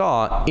 And we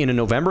saw in a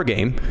November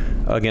game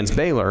against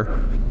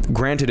Baylor,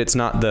 granted it's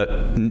not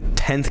the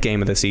 10th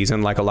game of the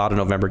season like a lot of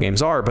November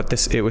games are, but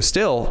it was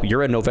still,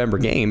 you're a November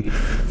game.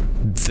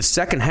 The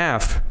second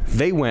half,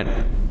 they went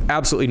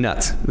absolutely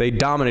nuts. They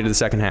dominated the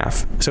second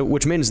half. So,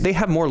 which means they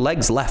have more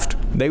legs left.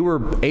 They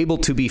were able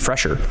to be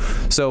fresher.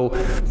 So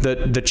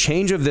the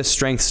change of this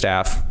strength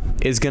staff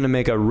is going to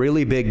make a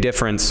really big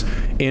difference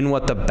in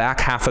what the back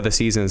half of the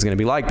season is going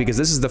to be like, because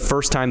this is the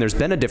first time there's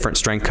been a different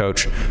strength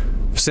coach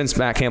since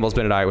Matt Campbell's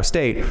been at Iowa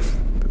State,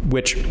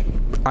 which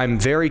I'm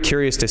very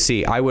curious to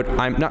see.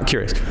 I'm not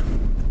curious.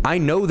 I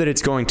know that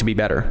it's going to be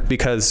better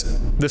because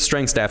the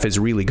strength staff is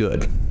really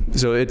good.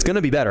 So it's going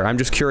to be better. I'm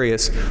just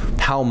curious,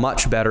 how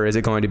much better is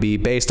it going to be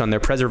based on their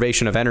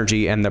preservation of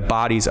energy and the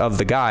bodies of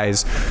the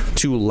guys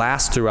to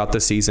last throughout the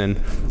season.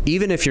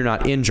 Even if you're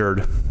not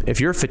injured, if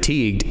you're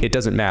fatigued, it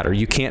doesn't matter.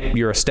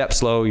 You're a step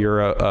slow, you're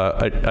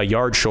a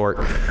yard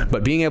short,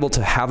 but being able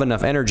to have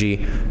enough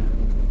energy,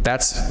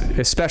 that's,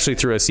 especially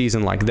through a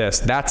season like this,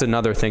 that's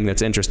another thing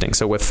that's interesting.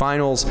 So with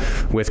finals,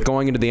 with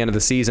going into the end of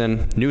the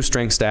season, new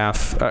strength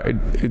staff,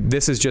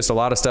 this is just a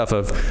lot of stuff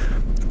of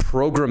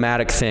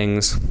programmatic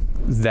things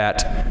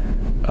that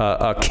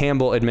a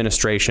Campbell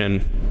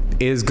administration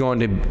is going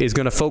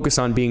to focus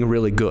on being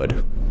really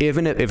good.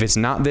 Even if it's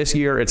not this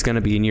year, it's going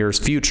to be in years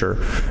future.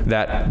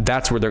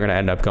 That's where they're going to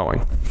end up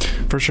going.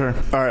 For sure.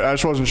 All right. I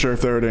just wasn't sure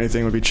if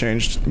anything would be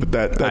changed with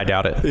that. I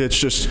doubt it. It's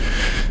just,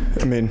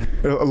 I mean,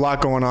 a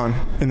lot going on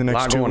in the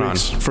next 2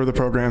 weeks for the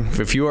program.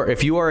 If you are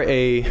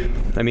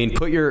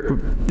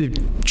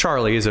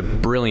Charlie is a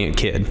brilliant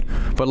kid,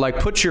 but like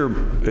put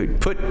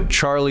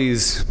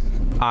Charlie's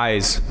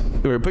eyes,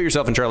 or put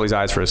yourself in Charlie's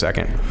eyes for a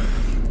second.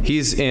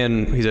 He's a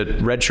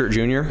redshirt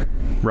junior,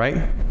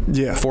 right?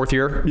 Yeah. Fourth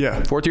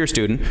year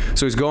student.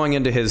 So he's going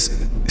into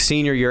his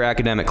senior year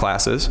academic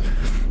classes.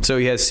 So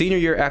he has senior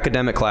year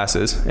academic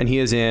classes, and he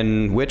is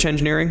in which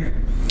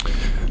engineering?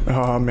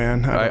 Oh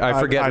man, I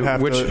forget I'd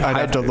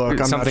have to look.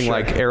 I'm something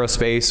not sure. Like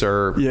aerospace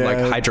or like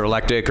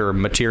hydroelectric or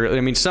material.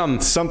 I mean,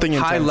 something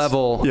high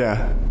level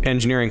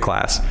engineering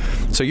class.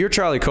 So you're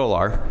Charlie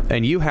Kolar,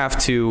 and you have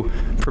to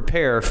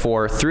prepare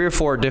for 3 or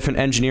 4 different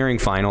engineering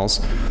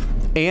finals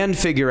and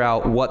figure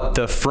out what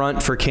the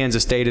front for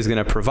Kansas State is going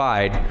to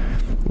provide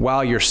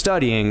while you're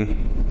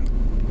studying.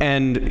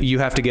 And you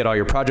have to get all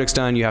your projects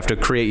done. You have to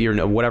create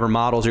your whatever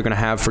models you're going to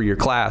have for your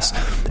class.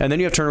 And then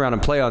you have to turn around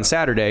and play on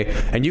Saturday.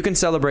 And you can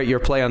celebrate your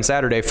play on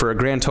Saturday for a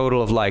grand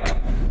total of like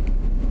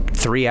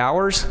 3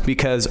 hours,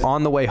 because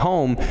on the way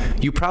home,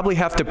 you probably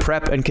have to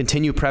prep and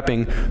continue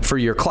prepping for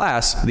your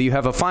class that you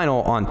have a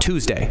final on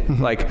Tuesday.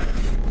 Mm-hmm. Like,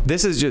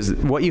 this is just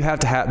what you have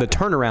to have. The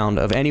turnaround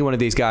of any one of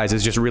these guys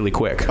is just really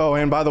quick. Oh,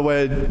 and by the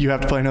way, you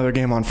have to play another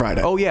game on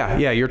Friday. Oh,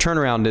 yeah. Your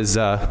turnaround is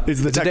a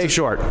day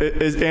short.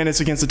 And it's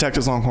against the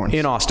Texas Longhorns.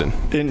 In Austin.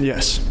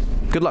 Yes.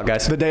 Good luck,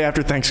 guys. The day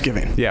after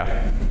Thanksgiving.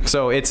 Yeah.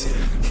 So it's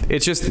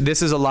just,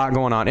 this is a lot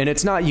going on, and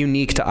it's not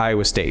unique to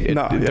Iowa State.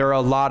 There are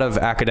a lot of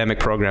academic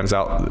programs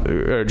out,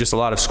 or just a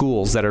lot of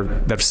schools that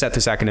have set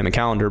this academic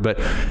calendar, but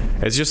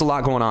it's just a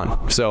lot going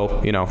on.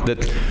 So,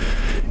 that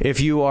if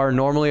you are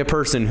normally a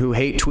person who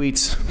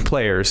tweets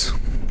players,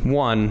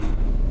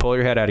 1, pull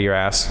your head out of your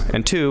ass,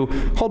 and 2,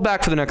 hold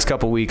back for the next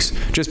couple weeks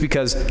just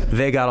because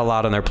they got a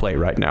lot on their plate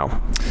right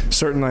now.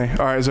 Certainly.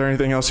 All right, is there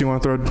anything else you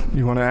want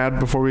to add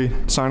before we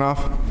sign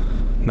off?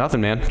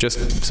 Nothing, man.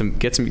 Just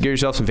get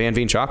yourself some Van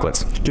Veen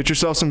chocolates. Get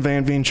yourself some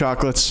Van Veen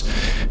chocolates,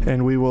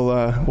 and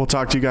we'll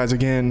talk to you guys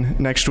again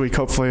next week,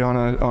 hopefully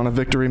on a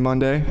Victory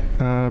Monday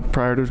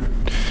prior to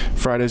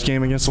Friday's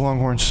game against the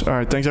Longhorns. All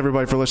right, thanks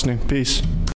everybody for listening. Peace.